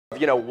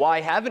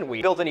why haven't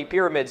we built any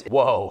pyramids?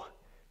 Whoa.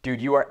 Dude,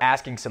 you are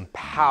asking some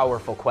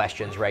powerful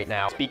questions right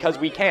now. It's because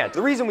we can't.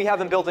 The reason we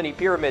haven't built any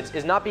pyramids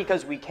is not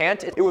because we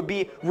can't. It would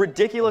be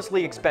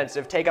ridiculously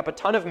expensive, take up a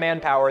ton of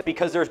manpower,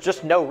 because there's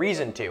just no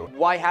reason to.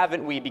 Why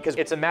haven't we? Because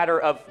it's a matter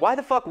of, why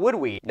the fuck would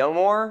we? No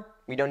more?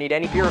 We don't need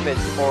any pyramids,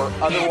 or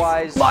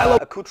otherwise, Milo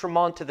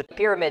accoutrement to the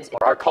pyramids.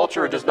 Our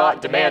culture does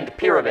not demand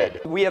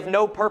pyramid. We have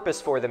no purpose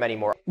for them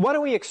anymore. Why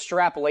don't we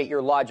extrapolate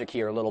your logic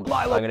here a little bit?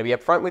 Milo, I'm gonna be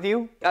upfront with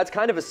you. That's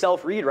kind of a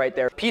self-read right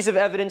there. Piece of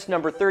evidence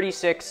number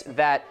 36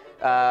 that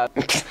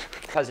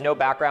has no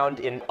background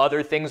in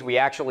other things we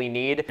actually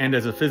need. And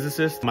as a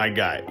physicist, my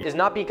guy. Is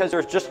not because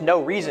there's just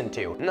no reason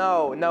to.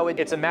 No,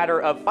 it's a matter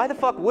of, why the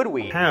fuck would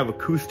we? Have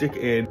acoustic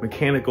and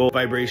mechanical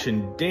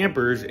vibration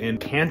dampers and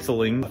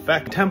canceling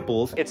effect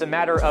temples. It's a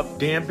matter of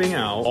damping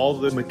out all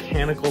the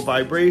mechanical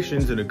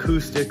vibrations and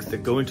acoustics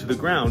that go into the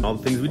ground. All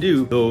the things we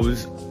do,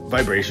 those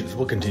vibrations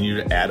will continue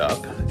to add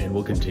up and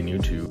will continue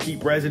to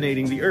keep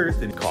resonating the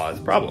earth and cause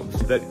problems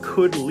that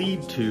could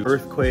lead to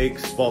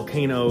earthquakes,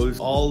 volcanoes,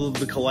 all of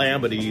the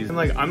calamities. And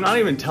like, I'm not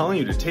even telling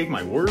you to take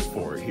my word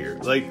for it here.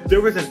 Like,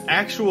 there was an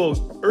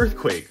actual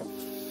earthquake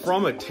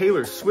from a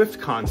Taylor Swift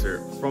concert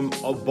from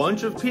a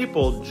bunch of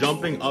people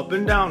jumping up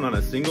and down on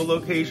a single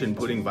location,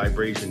 putting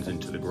vibrations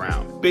into the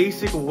ground.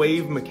 Basic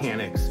wave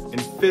mechanics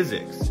and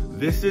physics.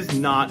 This is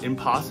not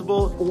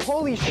impossible. Oh,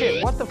 holy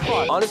shit, what the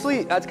fuck?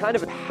 Honestly, that's kind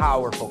of a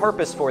powerful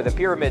purpose for the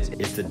pyramids.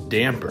 It's a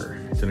damper.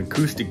 It's an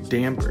acoustic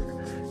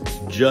damper.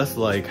 It's just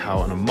like how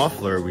on a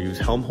muffler we use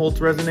Helmholtz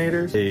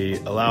resonators. They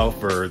allow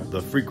for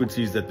the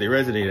frequencies that they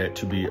resonate at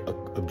to be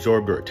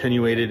absorbed or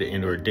attenuated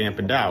and or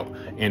dampened out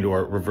and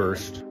or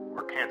reversed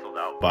or canceled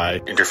out by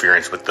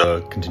interference with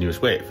the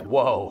continuous wave.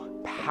 Whoa.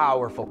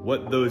 Powerful.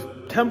 What those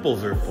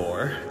temples are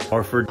for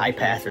high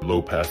pass or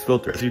low pass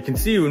filters. So you can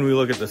see when we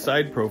look at the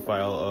side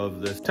profile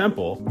of this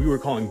temple, we were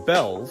calling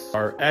bells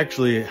are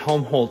actually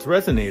Helmholtz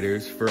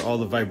resonators for all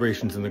the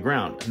vibrations in the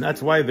ground. And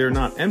that's why they're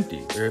not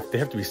empty. They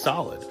have to be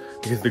solid,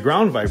 because the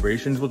ground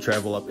vibrations will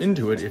travel up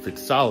into it if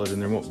it's solid,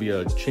 and there won't be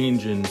a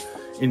change in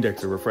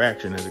index of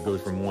refraction as it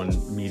goes from one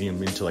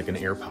medium into like an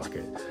air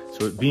pocket.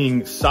 So it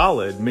being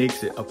solid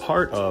makes it a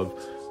part of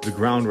the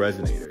ground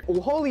resonator.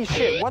 Oh, holy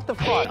shit, what the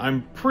fuck?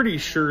 I'm pretty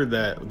sure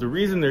that the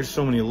reason there's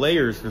so many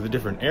layers for the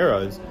different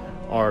eras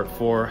are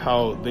for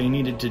how they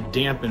needed to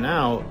dampen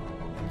out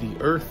the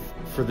earth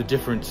for the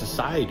different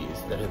societies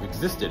that have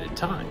existed in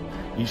time.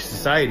 Each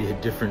society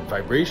had different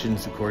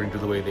vibrations according to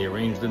the way they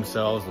arranged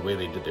themselves, the way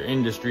they did their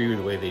industry,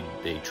 the way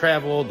they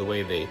traveled, the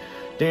way they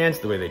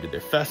danced, the way they did their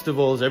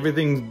festivals.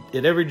 Everything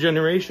at every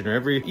generation or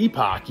every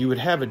epoch, you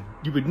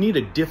would need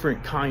a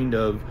different kind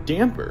of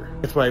damper.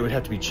 That's why it would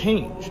have to be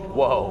changed.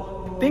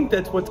 Whoa. I think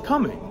that's what's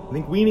coming. I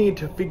think we need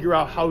to figure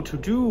out how to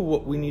do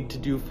what we need to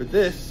do for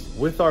this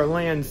with our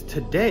lands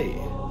today.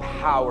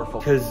 Powerful.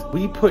 Because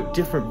we put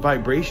different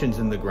vibrations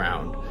in the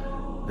ground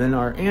than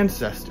our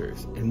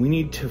ancestors, and we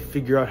need to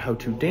figure out how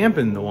to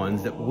dampen the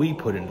ones that we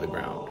put into the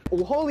ground.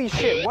 Oh, holy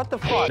shit, what the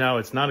fuck? Now,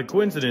 it's not a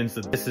coincidence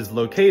that this is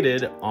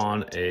located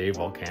on a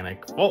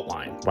volcanic fault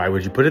line. Why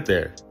would you put it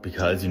there?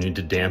 Because you need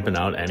to dampen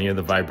out any of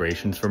the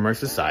vibrations from our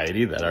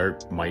society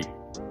that might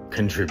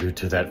contribute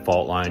to that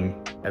fault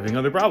line having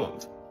other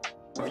problems.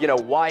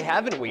 Why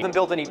haven't we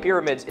built any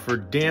pyramids? For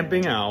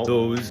damping out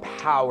those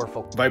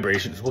powerful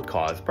vibrations will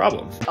cause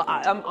problems.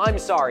 I'm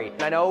sorry.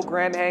 I know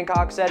Graham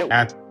Hancock said it.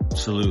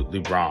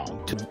 Absolutely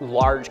wrong.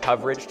 Large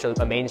coverage to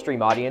a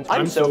mainstream audience.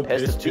 I'm so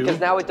pissed too. Because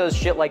now it does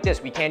shit like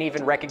this. We can't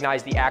even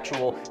recognize the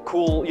actual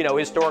cool,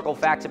 historical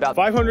facts about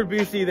 500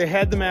 BC, they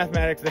had the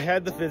mathematics, they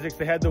had the physics,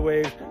 they had the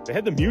waves, they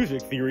had the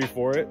music theory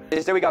for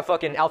it. So we got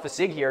fucking Alpha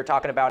Sig here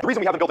talking about the reason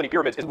we haven't built any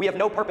pyramids is we have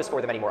no purpose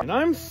for them anymore. And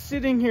I'm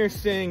sitting here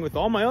saying with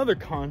all my other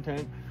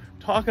content,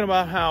 talking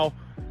about how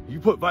you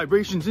put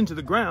vibrations into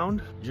the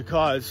ground, you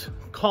cause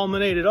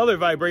culminated other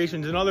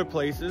vibrations in other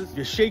places.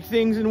 You shake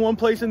things in one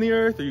place in the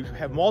earth, or you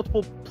have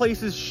multiple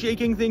places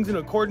shaking things in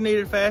a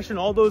coordinated fashion.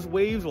 All those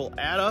waves will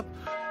add up.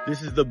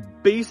 This is the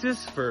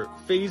basis for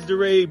phased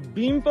array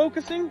beam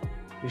focusing.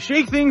 You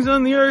shake things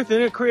on the earth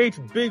and it creates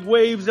big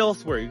waves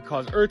elsewhere. You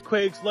cause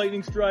earthquakes,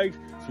 lightning strikes,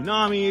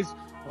 tsunamis.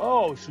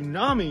 Oh,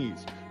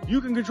 tsunamis. You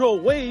can control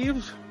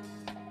waves.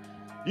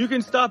 You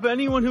can stop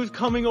anyone who's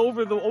coming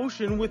over the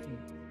ocean with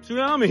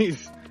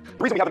tsunamis.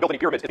 The reason we haven't built any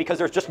pyramids is because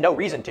there's just no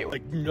reason to.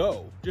 Like,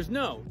 no. Just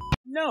no.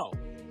 No.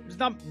 Just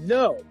not,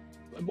 no.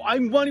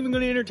 I'm not even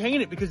going to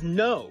entertain it because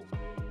no.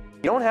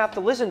 You don't have to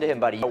listen to him,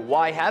 buddy.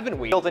 Why haven't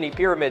we built any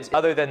pyramids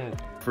other than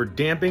for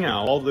damping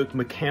out all the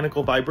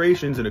mechanical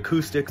vibrations and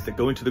acoustics that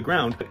go into the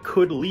ground that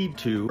could lead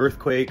to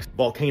earthquakes,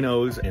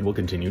 volcanoes, and will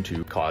continue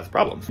to cause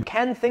problems. You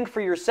can think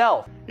for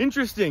yourself.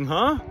 Interesting,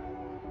 huh?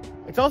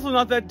 It's also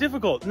not that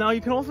difficult. Now,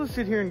 you can also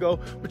sit here and go,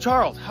 but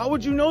Charles, how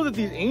would you know that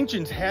these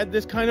ancients had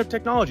this kind of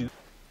technology?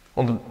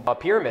 Well, a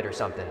pyramid or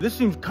something. This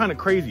seems kind of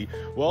crazy.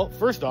 Well,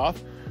 first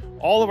off,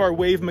 all of our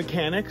wave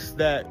mechanics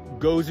that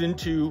goes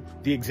into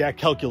the exact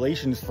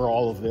calculations for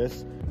all of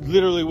this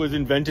literally was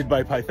invented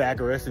by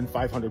Pythagoras in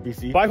 500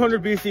 BC.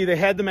 500 BC, they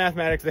had the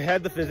mathematics, they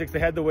had the physics, they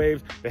had the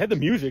waves, they had the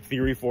music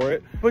theory for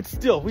it. But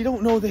still, we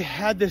don't know they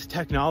had this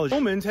technology.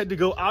 Romans had to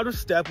go out of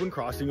step when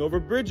crossing over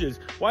bridges.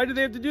 Why did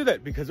they have to do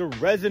that? Because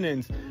of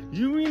resonance.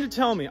 You mean to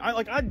tell me,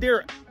 I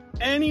dare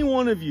any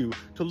one of you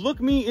to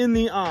look me in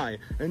the eye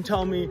and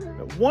tell me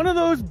that one of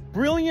those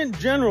brilliant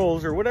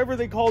generals, or whatever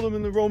they called them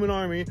in the Roman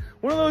army,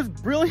 one of those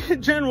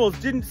brilliant generals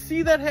didn't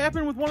see that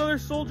happen with one of their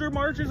soldier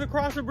marches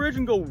across a bridge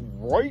and go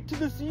right to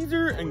the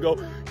Caesar and go,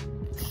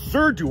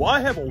 "Sir, do I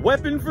have a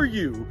weapon for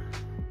you?"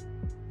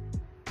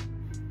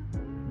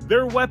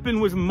 Their weapon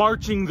was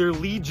marching their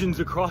legions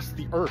across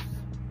the earth.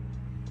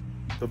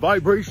 The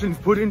vibrations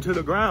put into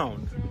the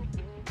ground.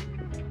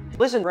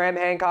 Listen, Graham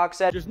Hancock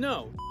said, just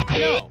no.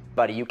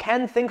 Buddy, you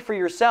can think for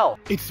yourself.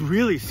 It's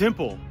really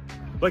simple.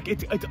 Like,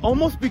 it's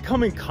almost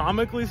becoming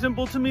comically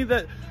simple to me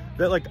that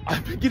like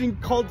I've been getting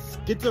called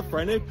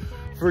schizophrenic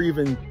for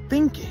even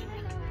thinking.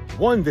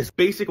 One, this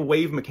basic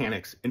wave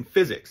mechanics in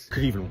physics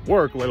could even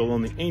work, let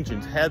alone the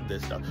ancients had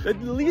this stuff. That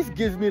at least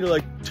gives me to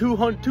like 0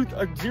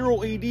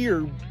 AD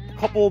or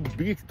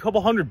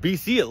couple hundred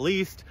BC at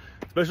least.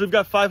 Especially if we've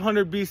got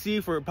 500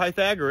 BC for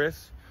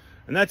Pythagoras.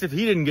 And that's if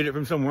he didn't get it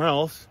from somewhere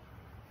else.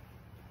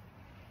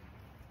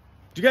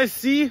 Do you guys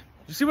see? Do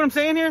you see what I'm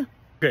saying here?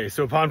 Okay,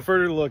 so upon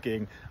further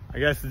looking, I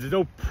guess there's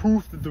no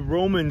proof that the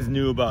Romans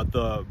knew about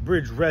the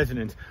bridge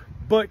resonance.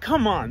 But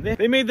come on,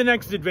 they made the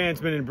next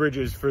advancement in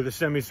bridges for the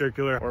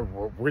semicircular.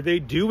 Or were they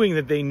doing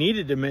that they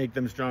needed to make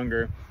them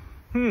stronger?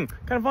 Kind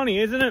of funny,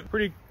 isn't it?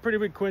 Pretty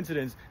big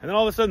coincidence. And then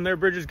all of a sudden their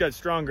bridges got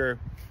stronger.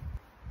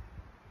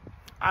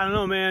 I don't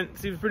know, man.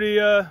 Seems pretty,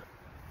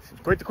 seems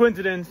quite the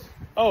coincidence.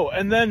 Oh,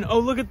 and then, oh,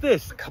 look at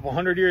this. A couple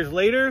hundred years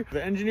later,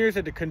 the engineers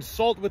had to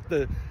consult with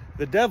the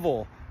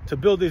devil to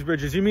build these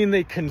bridges. You mean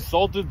they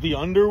consulted the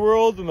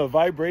underworld and the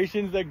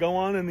vibrations that go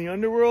on in the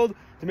underworld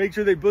to make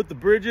sure they built the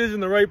bridges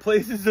in the right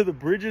places so the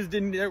bridges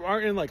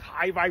aren't in like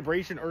high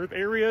vibration earth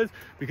areas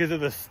because of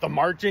the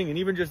marching and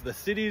even just the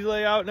city's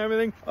layout and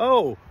everything?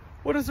 Oh,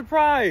 what a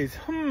surprise.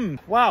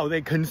 Wow,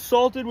 they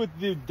consulted with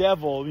the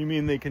devil. You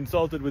mean they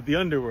consulted with the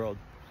underworld?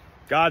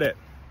 Got it.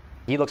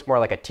 He looks more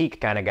like a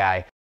teak kind of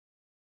guy.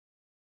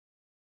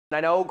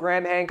 I know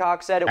Graham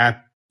Hancock said it.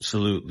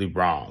 Absolutely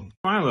wrong.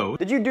 Milo,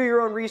 Did you do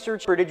your own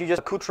research or did you just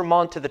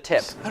accoutrement to the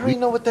tip? I don't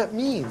even know what that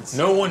means.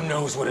 No one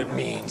knows what it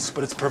means,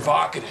 but it's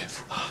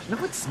provocative. No,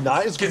 it's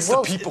not. It's Gets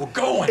gross. the people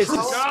going. It's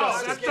No,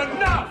 disgusting. that's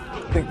enough!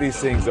 I think these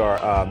things are,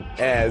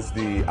 as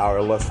our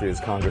illustrious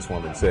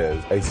Congresswoman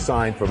says, a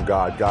sign from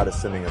God. God is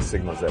sending us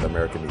signals that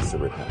America needs to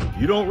repent.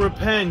 you don't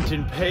repent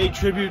and pay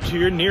tribute to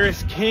your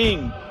nearest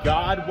king,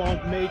 God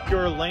won't make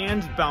your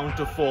lands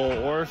bountiful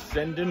or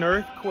send an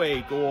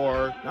earthquake,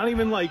 or not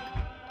even like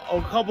a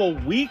couple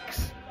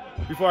weeks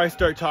before I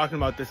start talking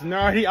about this, and they're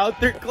already out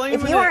there claiming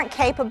If you aren't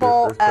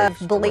capable of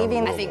Earthquakes believing,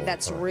 around the I think world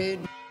that's all the rude.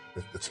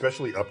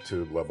 Especially up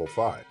to level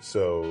 5.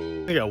 So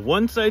You got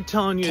one side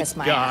telling you it's Kiss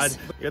my God, ass.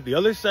 you got the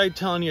other side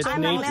telling you it's I'm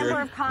a member nature,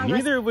 of Congress.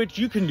 neither of which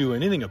you can do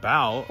anything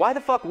about. Why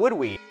the fuck would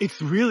we?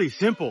 It's really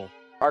simple.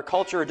 Our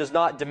culture does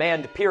not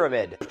demand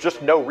pyramid. There's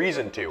just no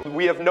reason to.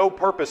 We have no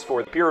purpose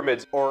for the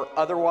pyramids or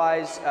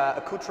otherwise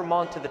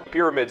accoutrement to the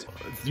pyramids.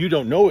 You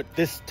don't know what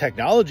this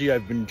technology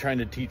I've been trying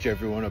to teach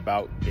everyone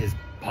about is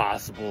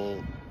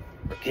possible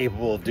or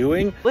capable of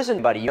doing.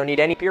 Listen, buddy, you don't need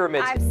any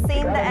pyramids. I've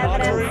seen the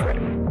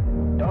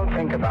evidence, Don't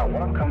think about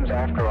what comes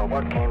after or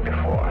what came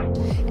before.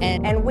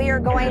 and we are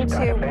going Just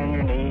gotta to bend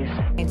your knees.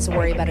 need to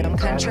worry about our own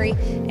country,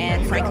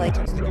 and frankly,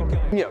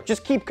 You know,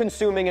 just keep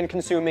consuming and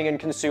consuming and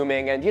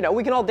consuming, and you know,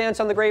 we can all dance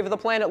on the grave of the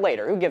planet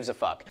later. Who gives a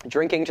fuck?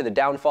 Drinking to the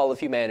downfall of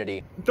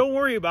humanity. Don't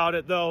worry about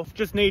it though, it's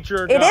just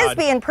nature or it God. is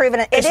being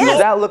proven. It Does is.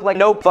 that look like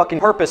no fucking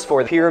purpose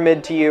for the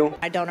pyramid to you?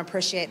 I don't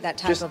appreciate that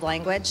type of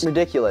language.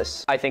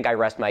 Ridiculous. I think I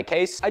rest my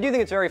case. I do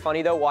think it's very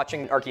funny though,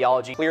 watching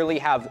archaeology clearly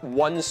have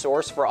one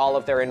source for all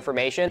of their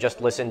information.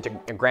 Just listen to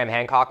Graham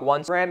Hancock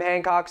once. Graham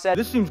Hancock said,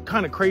 This seems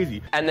kind of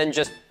crazy. and then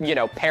just, you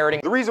know, parroting.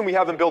 The reason we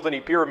haven't built any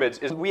pyramids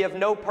is we have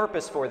no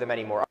purpose for them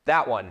anymore.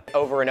 That one,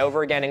 over and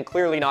over again, and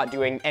clearly not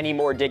doing any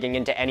more digging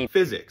into any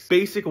Physics,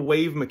 basic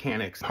wave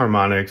mechanics,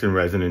 harmonics and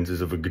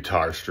resonances of a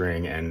guitar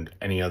string and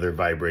any other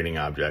vibrating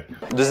object.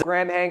 Does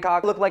Graham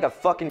Hancock look like a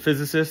fucking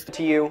Physicist.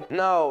 to you?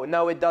 No,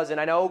 it doesn't.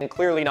 I know. And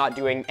clearly not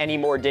doing any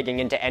more digging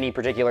into any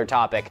particular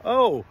topic.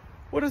 Oh,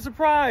 what a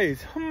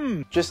surprise.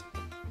 Just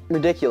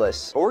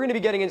ridiculous. But we're going to be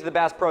getting into the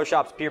Bass Pro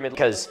Shops pyramid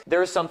because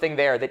there's something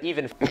there that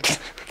even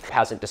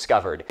hasn't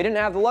discovered. They didn't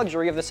have the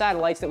luxury of the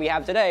satellites that we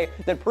have today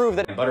that prove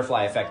that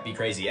butterfly effect be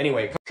crazy.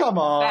 Anyway, Come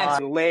on.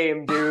 that's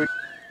lame, dude.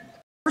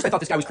 First I thought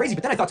this guy was crazy,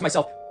 but then I thought to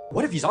myself,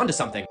 what if he's onto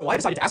something? So I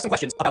decided to ask some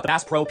questions about the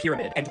Bass Pro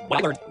Pyramid, and what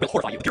I learned will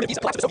horrify you. The pyramid Giza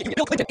collapsed with the Soviet Union,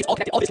 Bill Clinton, it's all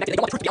connected, all this connected, they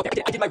don't want the truth to be out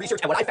there. I did my research,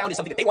 and what I found is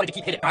something that they wanted to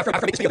keep hidden. After I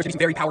made this video, there's gonna be some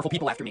very powerful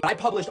people after me. I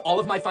published all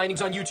of my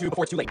findings on YouTube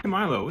before it's too late. Hey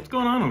Milo, what's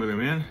going on over there,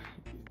 man?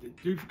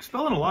 You're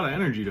expelling a lot of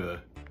energy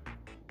to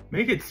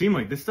make it seem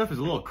like this stuff is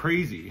a little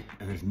crazy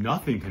and there's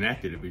nothing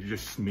connected, but you're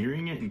just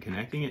smearing it and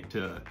connecting it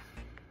to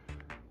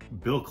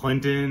Bill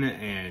Clinton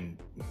and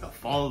the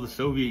fall of the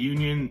Soviet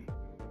Union.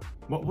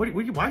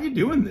 Why are you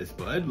doing this,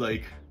 bud?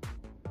 Like,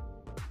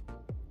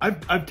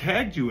 I've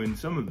tagged you in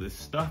some of this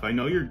stuff. I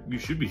know you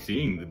should be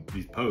seeing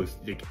these posts.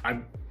 Like,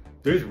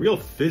 there's real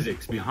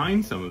physics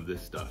behind some of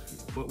this stuff.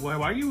 But why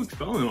are you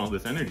expelling all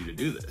this energy to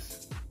do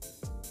this?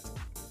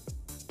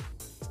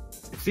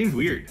 It seems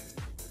weird,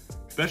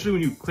 especially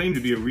when you claim to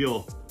be a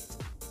real,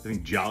 I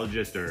think,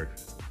 geologist or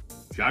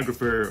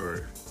geographer,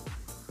 or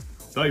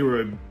thought you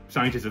were a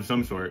scientist of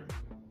some sort,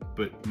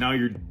 but now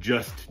you're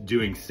just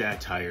doing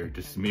satire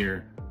to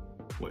smear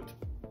what,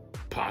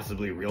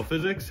 possibly real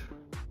physics?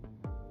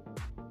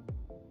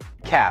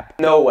 Cap.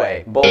 No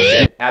way.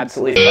 Bullshit.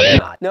 Absolutely fucking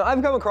not. Now,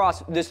 I've come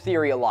across this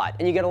theory a lot,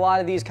 and you get a lot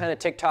of these kind of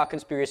TikTok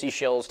conspiracy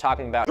shills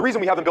talking about the reason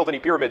we haven't built any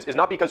pyramids is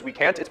not because we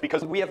can't, it's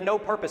because we have no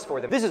purpose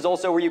for them. This is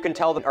also where you can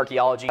tell that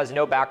archaeology has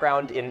no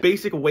background in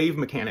basic wave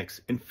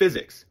mechanics and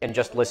physics. And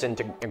just listen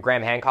to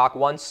Graham Hancock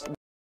once.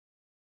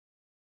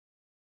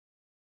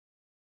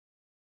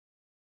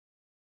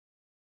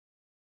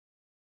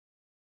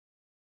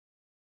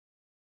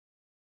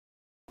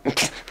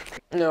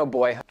 Oh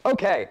boy.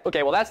 Okay,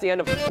 well that's the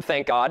end of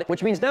Thank God,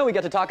 which means now we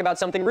get to talk about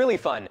something really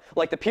fun,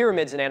 like the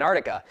pyramids in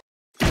Antarctica.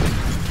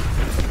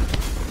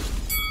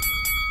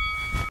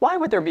 Why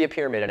would there be a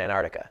pyramid in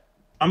Antarctica?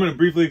 I'm going to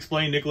briefly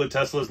explain Nikola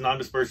Tesla's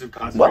non-dispersive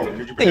concentrated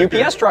energy projector.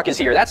 The UPS truck is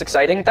here. That's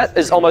exciting. That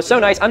is almost so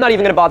nice. I'm not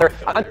even going to bother.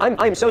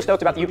 I'm so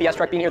stoked about the UPS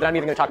truck being here that I'm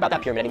even going to talk about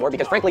that pyramid anymore,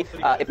 because frankly,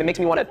 if it makes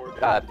me want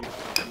to,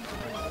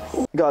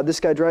 God, this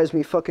guy drives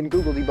me fucking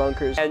Google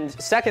debunkers. And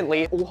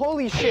secondly,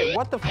 holy shit,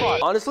 what the fuck?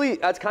 Honestly,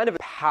 that's kind of a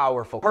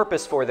powerful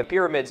purpose for the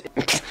pyramids.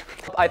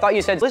 I thought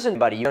you said, listen,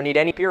 buddy, you don't need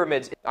any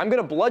pyramids. I'm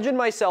gonna bludgeon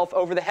myself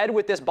over the head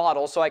with this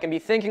bottle so I can be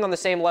thinking on the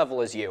same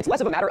level as you. It's less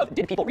of a matter of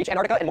did people reach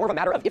Antarctica and more of a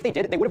matter of if they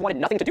did, they would have wanted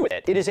nothing to do with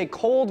it. It is a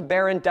cold,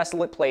 barren,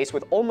 desolate place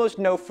with almost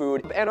no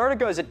food.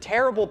 Antarctica is a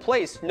terrible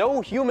place.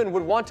 No human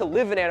would want to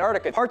live in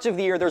Antarctica. Parts of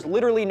the year, there's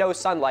literally no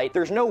sunlight.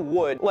 There's no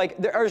wood. Like,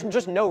 there's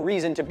just no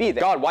reason to be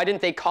there. God, why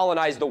didn't they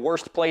colonize the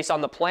worst place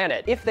on the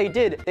planet? If they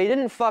did, they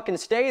didn't fucking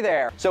stay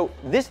there. So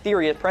this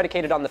theory is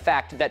predicated on the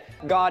fact that,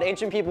 God,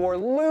 ancient people were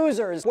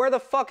losers. Where the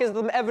fuck is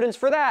the evidence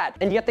for that?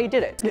 And yet they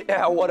did it.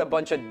 Yeah, what a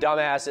bunch of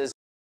dumbasses.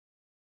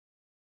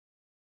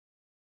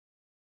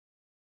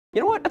 You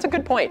know what? That's a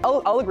good point.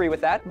 I'll agree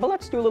with that, but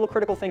let's do a little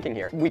critical thinking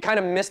here. We kind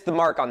of missed the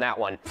mark on that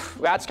one.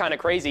 That's kind of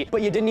crazy,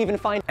 but you didn't even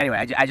find...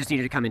 Anyway, I just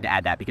needed to come in to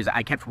add that because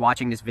I kept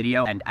watching this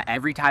video, and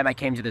every time I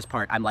came to this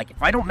part, I'm like,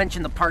 if I don't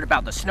mention the part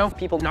about the snow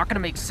people, not gonna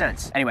make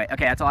sense. Anyway,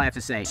 okay, that's all I have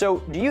to say. So,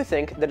 do you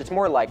think that it's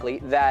more likely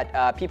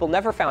that people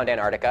never found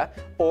Antarctica,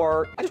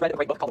 or... I just read a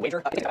great book called The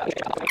Wager.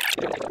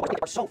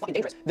 Are so fucking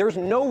dangerous. There's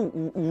no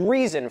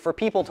reason for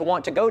people to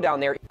want to go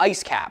down there.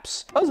 Ice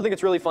caps. I also think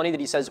it's really funny that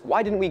he says,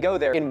 why didn't we go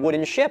there in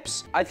wooden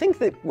ships? I think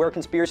that where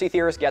conspiracy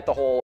theorists get the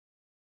whole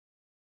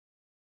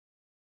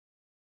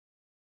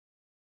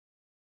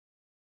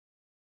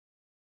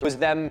was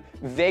them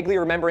vaguely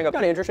remembering a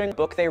kind of interesting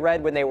book they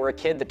read when they were a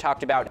kid that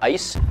talked about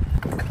ice.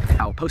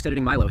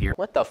 Post-editing Milo here.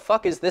 What the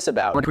fuck is this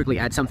about? I want to quickly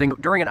add something.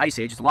 During an ice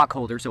age, it's a lot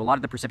colder, so a lot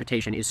of the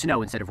precipitation is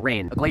snow instead of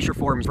rain. A glacier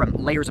forms from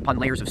layers upon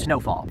layers of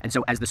snowfall. And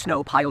so as the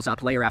snow piles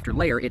up layer after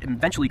layer, it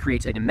eventually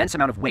creates an immense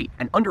amount of weight.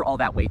 And under all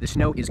that weight, the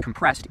snow is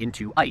compressed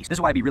into ice. This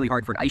is why it'd be really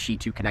hard for an ice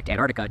sheet to connect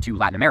Antarctica to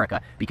Latin America,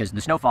 because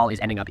the snowfall is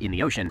ending up in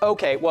the ocean.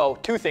 Okay, well,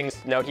 two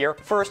things to note here.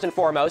 First and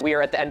foremost, we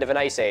are at the end of an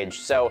ice age.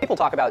 So people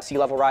talk about sea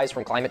level rise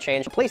from climate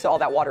change. The place that all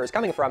that water is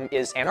coming from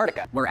is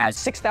Antarctica. Whereas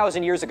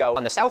 6,000 years ago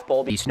on the South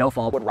Pole, the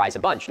snowfall would rise a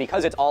bunch.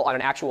 Because it's all on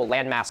an actual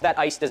landmass, that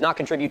ice does not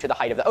contribute to the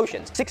height of the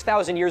oceans.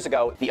 6,000 years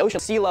ago, the ocean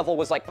sea level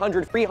was like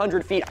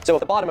 300 feet. So at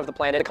the bottom of the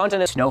planet, the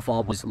continent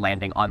snowfall was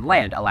landing on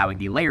land, allowing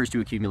the layers to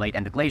accumulate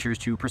and the glaciers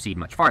to proceed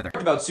much farther. I've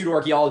talked about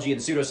pseudo-archaeology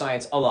and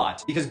pseudoscience a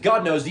lot, because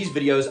God knows these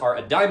videos are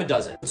a dime a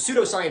dozen. The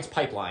pseudoscience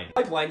pipeline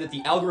that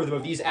the algorithm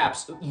of these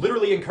apps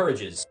literally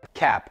encourages.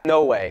 Cap.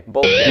 No way.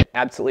 Bullshit.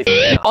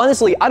 Absolutely not.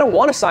 Honestly, I don't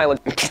want to silence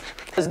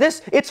because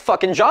it's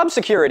fucking job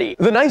security.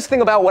 The nice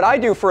thing about what I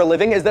do for a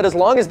living is that as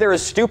long as there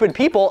is stupid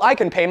people, I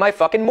can pay my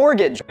fucking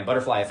mortgage.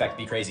 Butterfly effect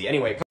be crazy.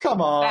 Anyway,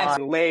 come on. That's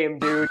lame,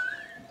 dude.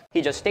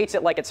 He just states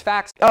it like it's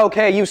facts.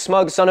 Okay, you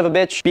smug son of a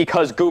bitch,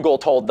 because Google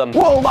told them.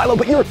 Whoa, Milo,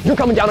 but you're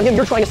coming down on him.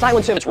 You're trying to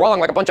silence him. It's wrong,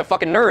 like a bunch of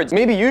fucking nerds.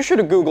 Maybe you should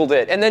have Googled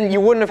it, and then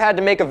you wouldn't have had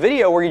to make a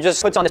video where he just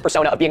puts on this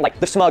persona of being like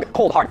the smug,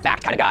 cold, hard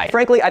fact kind of guy.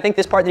 Frankly, I think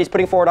this part that he's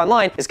putting forward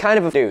online is kind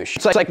of a douche.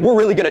 It's like we're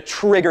really gonna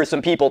trigger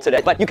some people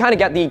today, but you kind of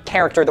get the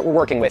character that we're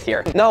working with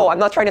here. No, I'm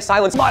not trying to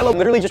silence Milo. I'm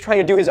literally just trying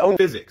to do his own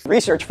physics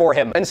research for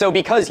him. And so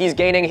because he's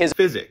gaining his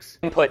physics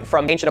input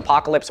from Ancient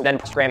Apocalypse, then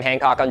Graham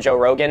Hancock on Joe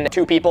Rogan,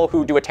 two people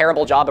who do a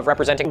terrible job of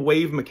representing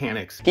wave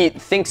mechanics. He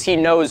thinks he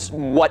knows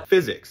what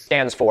physics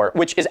stands for,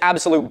 which is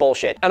absolute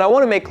bullshit. And I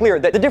want to make clear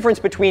that the difference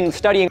between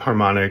studying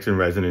harmonics and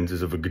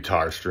resonances of a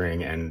guitar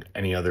string and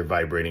any other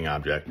vibrating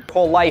object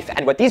whole life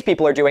and what these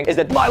people are doing is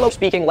that Milo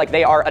speaking like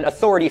they are an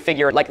authority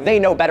figure, like they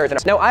know better than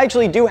us. Now, I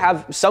actually do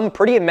have some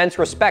pretty immense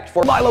respect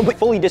for Milo, but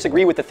fully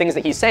disagree with the things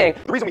that he's saying.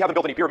 The reason we haven't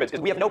built any pyramids is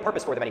we have no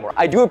purpose for them anymore.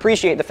 I do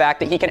appreciate the fact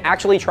that he can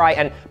actually try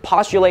and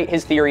postulate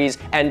his theories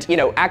and, you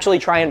know, actually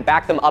try and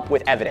back them up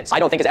with evidence. I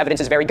don't think his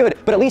evidence is very good,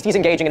 but at least he's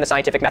engaging engaging in the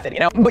scientific method, you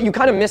know? But you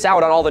kind of miss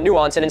out on all the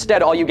nuance, and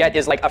instead all you get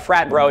is like a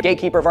frat bro,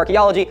 gatekeeper of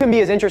archaeology. You can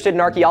be as interested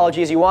in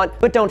archaeology as you want,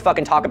 but don't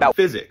fucking talk about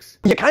physics.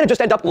 You kind of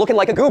just end up looking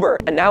like a goober.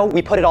 And now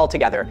we put it all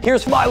together.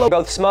 Here's Milo,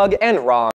 both smug and wrong.